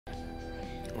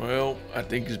Well, I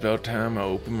think it's about time I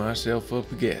open myself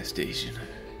up a gas station.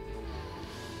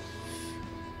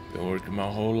 Been working my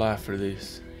whole life for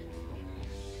this.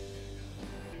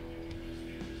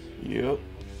 Yep.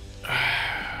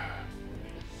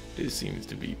 This seems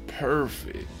to be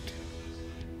perfect.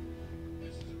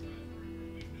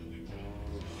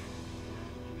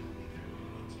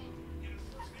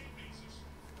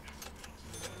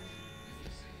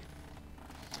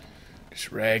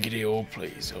 This raggedy old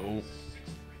place. Oh,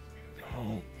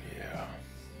 yeah.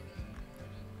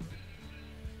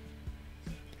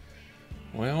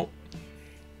 Well,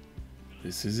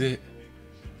 this is it.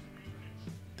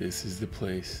 This is the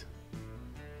place.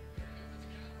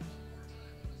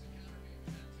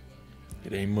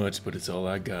 It ain't much, but it's all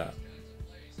I got.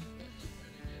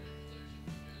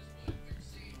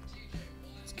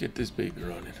 Let's get this baby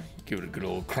running. Give it a good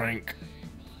old crank.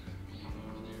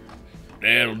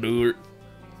 That'll do it.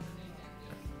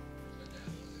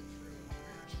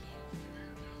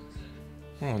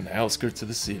 We're on the outskirts of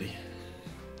the city.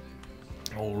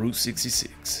 Old Route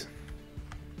 66.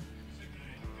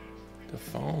 The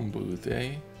phone booth,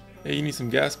 eh? Hey, you need some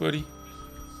gas, buddy?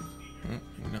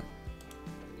 No.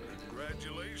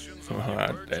 Congratulations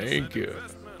Alright, thank you.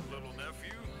 little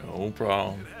nephew. No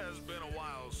problem. It has been a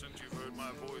while since you've heard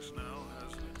my voice now,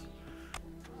 hasn't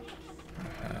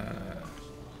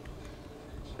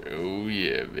it? Oh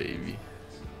yeah, baby.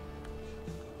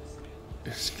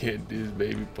 Let's get this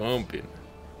baby pumping.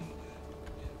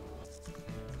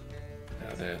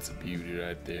 Now that's a beauty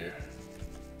right there.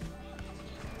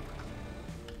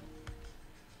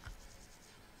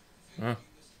 Huh?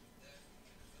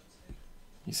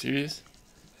 You serious?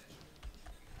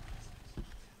 You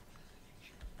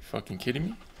fucking kidding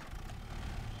me?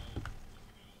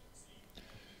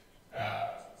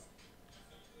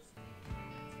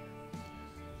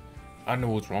 I know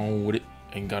what's wrong with it.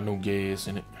 Ain't got no gas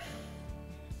in it.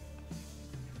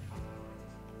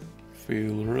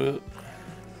 Fill her up.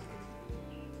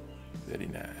 Very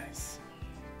nice.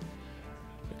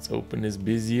 Let's open this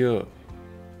busy up.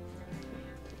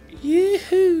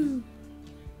 Yee-hoo!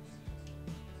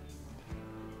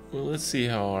 Well, let's see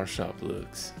how our shop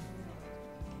looks.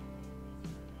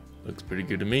 Looks pretty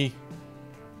good to me.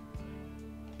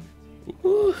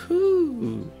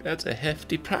 Woohoo! That's a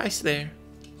hefty price there.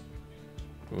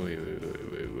 Wait.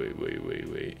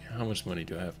 How much money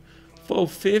do I have?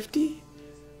 $450?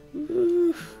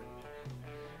 Ooh.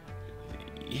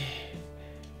 Yeah.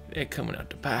 They're coming out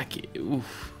the pocket.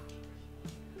 Oof.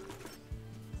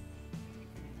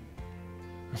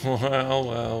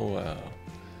 Wow.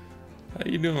 How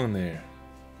you doing there?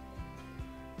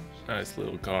 Nice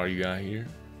little car you got here.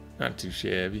 Not too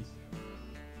shabby.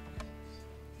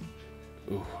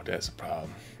 Ooh, that's a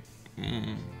problem.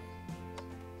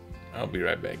 I'll be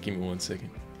right back. Give me 1 second.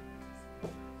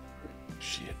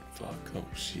 Shit, fuck. Oh,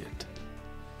 shit.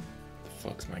 The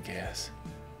fuck's my gas?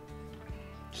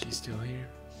 She's still here?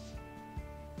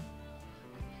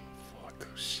 Fuck,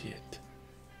 oh, shit.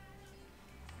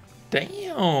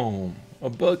 Damn!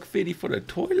 $1.50 for the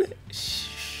toilet? Shh.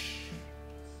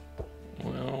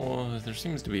 Well, there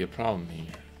seems to be a problem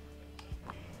here.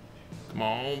 Come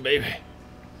on, baby.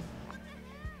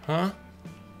 Huh?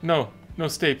 No,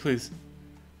 stay, please.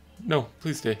 No,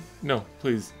 please stay. No,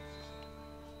 please.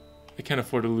 I can't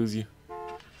afford to lose you.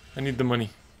 I need the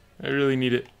money. I really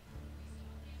need it.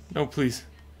 No, please.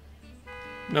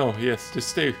 No, yes, just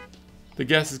stay. The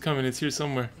gas is coming. It's here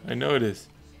somewhere. I know it is.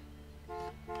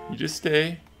 You just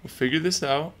stay. We'll figure this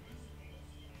out.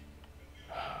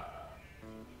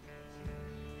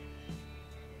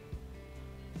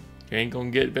 You ain't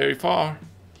gonna get very far.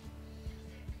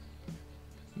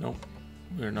 Nope,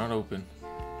 we're not open.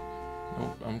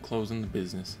 Nope, I'm closing the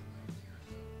business.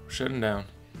 We're shutting down.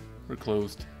 We're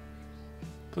closed.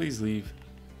 Please leave.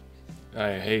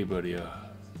 Hey buddy,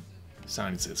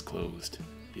 sign says closed.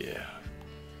 Yeah.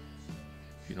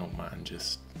 If you don't mind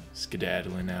just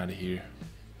skedaddling out of here.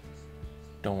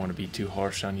 Don't want to be too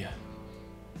harsh on you.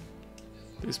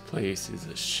 This place is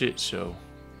a shit show.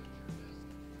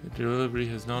 The delivery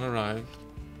has not arrived.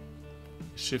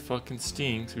 This shit fucking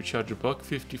stinks. We charge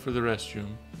 $1.50 for the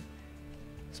restroom.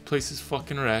 This place is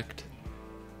fucking wrecked.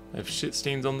 I have shit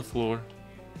stains on the floor.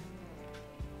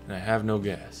 And I have no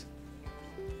gas.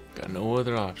 Got no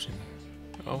other option.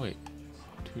 Oh wait.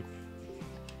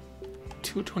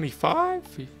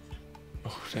 $2.25?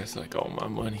 Oh, that's like all my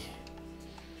money.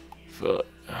 Fuck.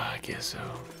 I guess so.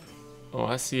 Oh,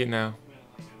 I see it now.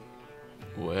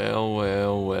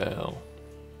 Well.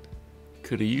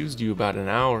 Could have used you about an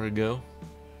hour ago.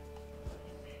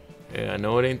 Yeah, I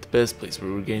know it ain't the best place where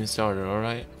we're getting started,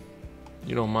 alright?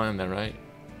 You don't mind that, right?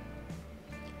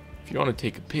 If you want to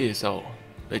take a piss, I'll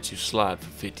let you slide for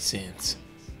 50 cents.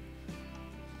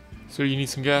 Sir, you need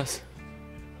some gas?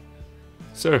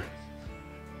 Sir.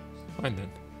 Fine then.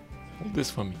 Hold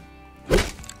this for me.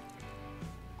 Let's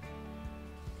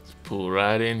pull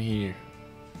right in here.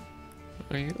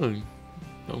 Hey, look.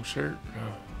 No shirt.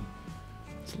 Oh,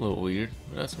 it's a little weird.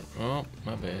 But that's... Oh,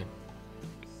 my bad.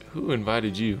 Who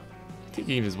invited you? I think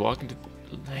you can just walk into...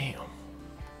 Damn.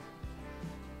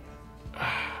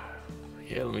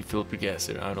 Yeah, let me fill up your gas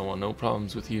there. I don't want no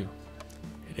problems with you.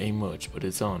 It ain't much, but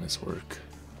it's honest work.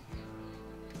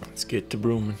 Let's get to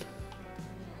brooming.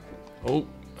 Oh,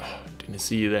 didn't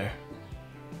see you there.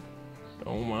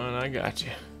 Don't mind, I got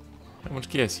you. How much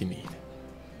gas you need?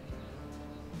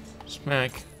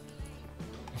 Smack.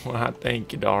 Why,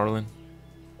 thank you, darling.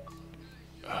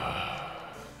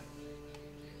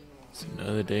 It's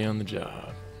another day on the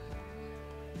job.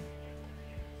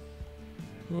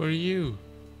 Who are you?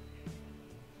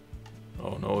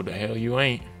 Oh no, the hell you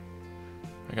ain't.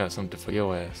 I got something for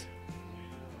your ass.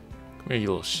 Come here, you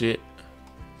little shit.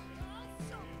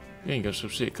 You ain't got some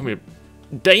shit. Come here.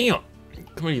 Damn!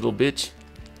 Come here, you little bitch.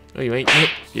 No, you ain't.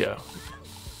 Yeah.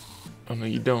 Oh no,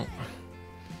 you don't.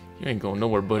 You ain't going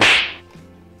nowhere, buddy.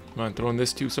 Mind throwing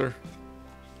this too, sir?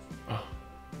 Oh,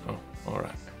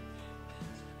 alright.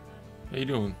 How you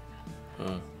doing?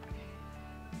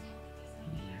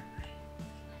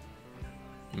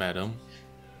 Madam.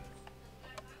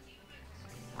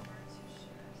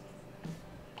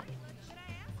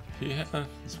 Yeah,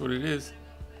 that's what it is.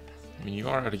 I mean, you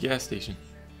are at a gas station.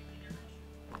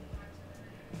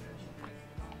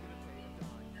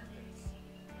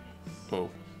 Oh.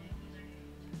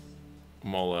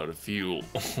 I'm all out of fuel.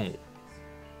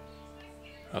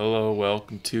 Hello,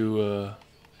 welcome to, oh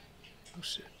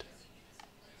shit.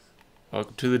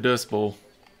 Welcome to the Dust Bowl.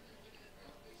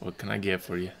 What can I get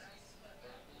for you?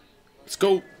 Let's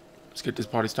go! Let's get this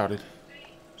party started.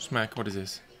 Smack, what is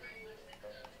this?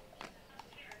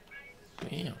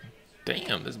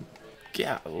 Damn, this,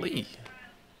 golly.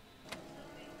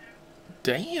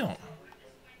 Damn.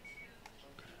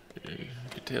 I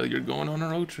could tell you're going on a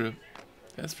road trip.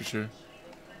 That's for sure.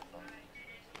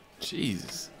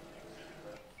 Jesus.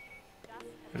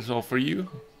 It's all for you?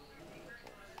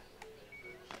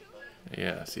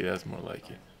 Yeah, see, that's more like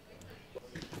it.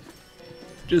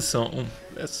 Just something.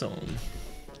 That's something.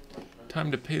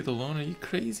 Time to pay the loan? Are you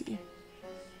crazy?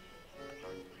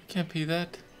 You can't pay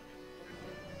that.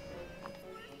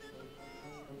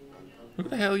 Who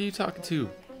the hell are you talking to?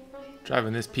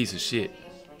 Driving this piece of shit.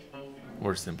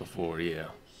 Worse than before, yeah.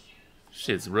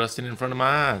 Shit's rusting in front of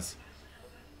my eyes.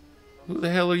 Who the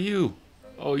hell are you?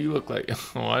 Oh, you look like...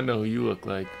 Oh, I know who you look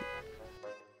like.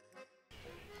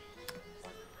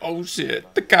 Oh,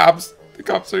 shit. The cops. The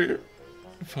cops are here.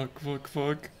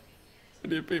 Fuck. I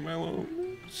didn't pay my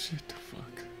loan. Shit,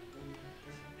 fuck.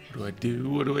 What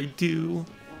do I do?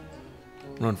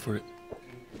 Run for it.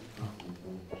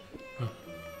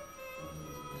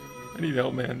 I need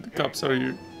help, man. The cops are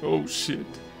here. Oh, shit.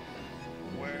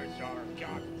 Where's our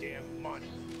goddamn money?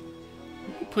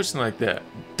 Why are you pushing like that?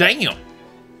 Damn!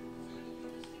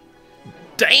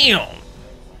 Damn!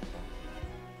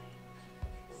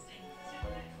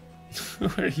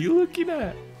 What are you looking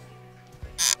at?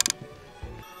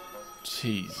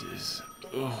 Jesus.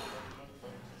 Oh.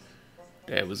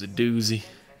 That was a doozy.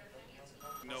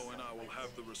 Knowing I will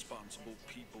have the responsible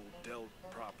people dealt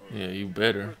proper Yeah, you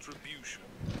better. retribution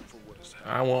for what has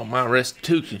happened. I want my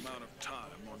restitution. Amount of time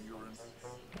on your end.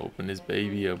 Open this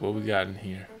baby up. What we got in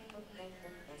here?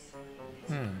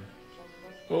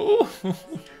 Oh.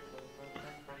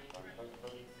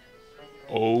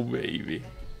 Oh, baby.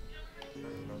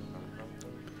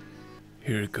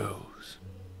 Here it goes.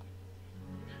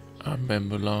 I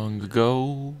remember long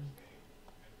ago,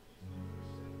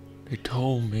 they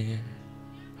told me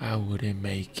I wouldn't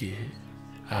make it.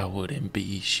 I wouldn't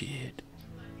be shit.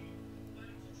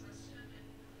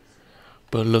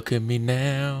 But look at me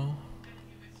now.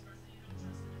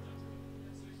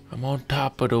 I'm on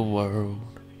top of the world.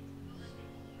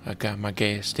 I got my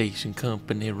gas station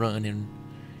company running,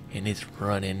 and it's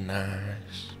running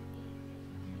nice.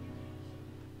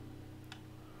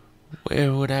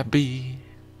 Where would I be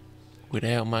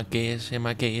without my gas and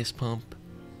my gas pump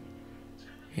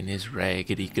and this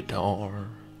raggedy guitar?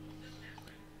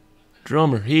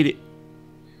 Drummer, hit it.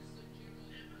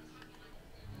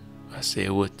 I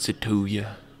said, what's it to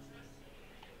ya?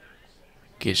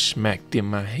 Get smacked in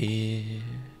my head.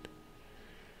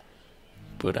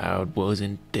 But I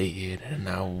wasn't dead, and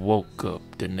I woke up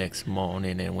the next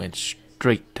morning and went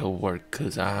straight to work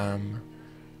 'cause I'm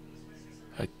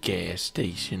a gas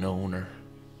station owner.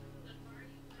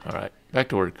 Alright, back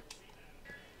to work.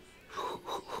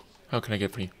 How can I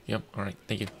get for you? Yep, alright,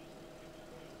 thank you.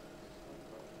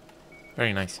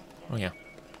 Very nice. Oh yeah.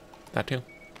 That too?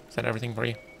 Is that everything for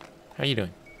you? How you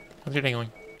doing? How's your day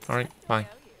going? Alright, bye.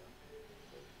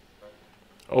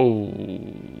 Oh.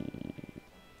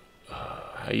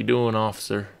 How you doing,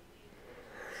 officer?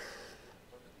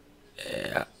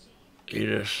 Yeah.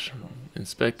 You just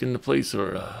inspecting the place,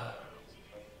 or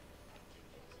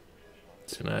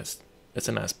that's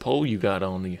a nice pole you got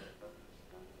on you.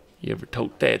 You ever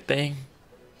tote that thing?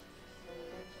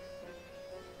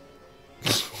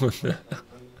 What the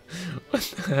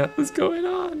hell is going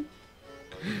on?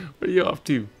 What are you off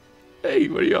to? Hey,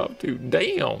 what are you off to?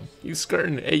 Damn, you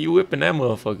skirting. Hey, you whipping that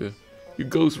motherfucker. You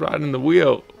ghost riding the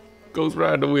wheel. Ghost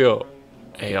ride the wheel.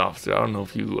 Hey, officer, I don't know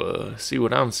if you see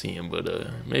what I'm seeing, but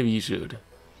maybe you should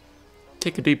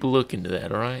take a deeper look into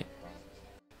that, alright?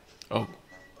 Oh,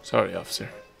 sorry, officer.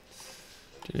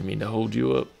 Didn't mean to hold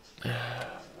you up.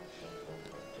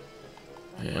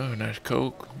 Yeah, nice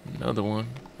Coke. Another one.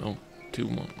 Oh, 2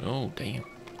 more. Oh, damn.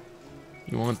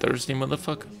 You want thirsty,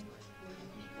 motherfucker?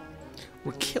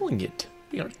 We're killing it.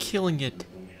 We are killing it.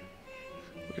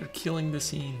 We're killing the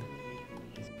scene.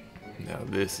 Now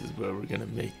this is where we're gonna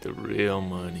make the real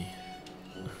money.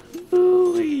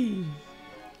 Ooh-wee.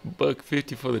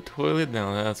 $1.50 for the toilet.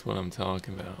 Now that's what I'm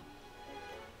talking about.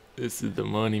 This is the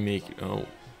money maker. Oh,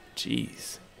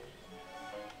 jeez.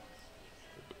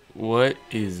 What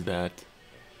is that?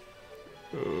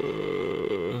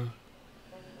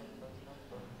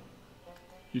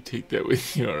 You take that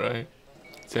with you, alright?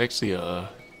 It's actually a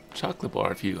chocolate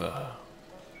bar. If you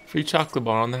free chocolate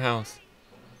bar on the house.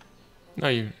 No,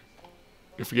 you're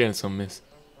forgetting something, miss.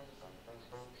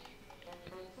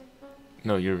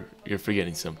 No, you're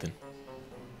forgetting something.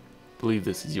 Believe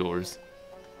this is yours.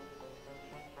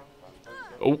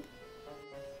 Oh.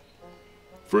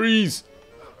 Freeze!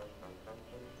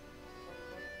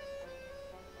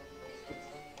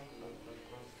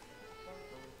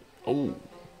 Oh.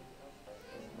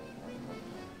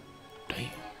 Damn.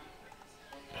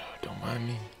 Don't mind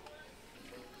me.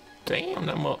 Damn,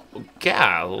 that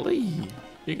golly.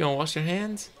 You gonna wash your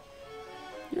hands?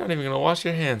 You're not even gonna wash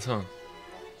your hands, huh?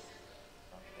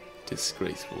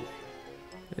 Disgraceful.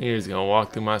 And you're just gonna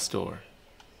walk through my store.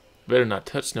 Better not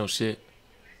touch no shit.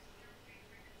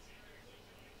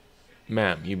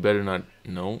 Ma'am, you better not.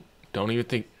 No, don't even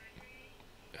think.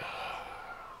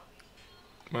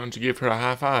 Why don't you give her a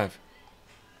high five?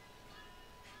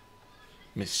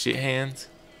 Miss Shit Hands?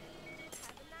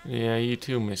 Yeah, you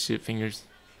too, Miss Shit Fingers.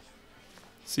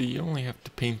 See, you only have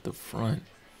to paint the front.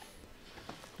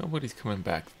 Nobody's coming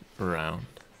back around.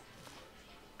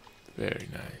 Very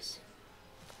nice.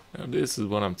 Now this is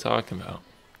what I'm talking about.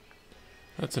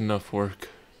 That's enough work.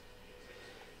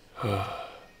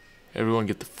 Everyone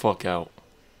get the fuck out.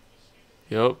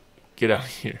 Yup, get out of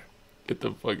here. Get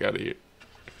the fuck out of here.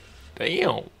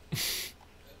 Damn.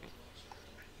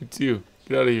 You too.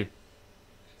 Get out of here.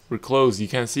 We're closed. You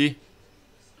can't see?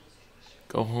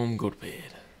 Go home, go to bed.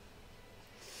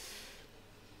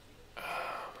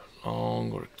 Long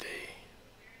work day.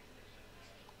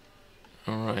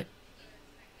 Alright.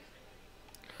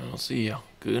 I'll see ya.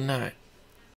 Good night.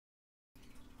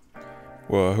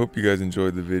 Well, I hope you guys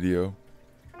enjoyed the video.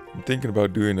 I'm thinking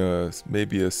about doing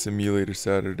maybe a simulator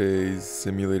Saturdays,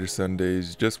 simulator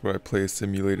Sundays, just where I play a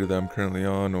simulator that I'm currently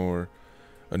on, or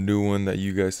a new one that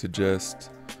you guys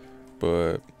suggest.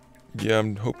 But yeah,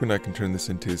 I'm hoping I can turn this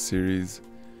into a series.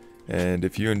 And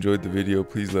if you enjoyed the video,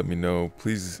 please let me know.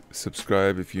 Please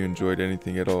subscribe if you enjoyed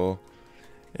anything at all.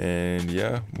 And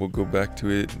yeah, we'll go back to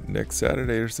it next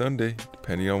Saturday or Sunday,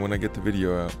 depending on when I get the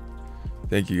video out.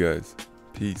 Thank you guys.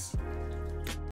 Peace.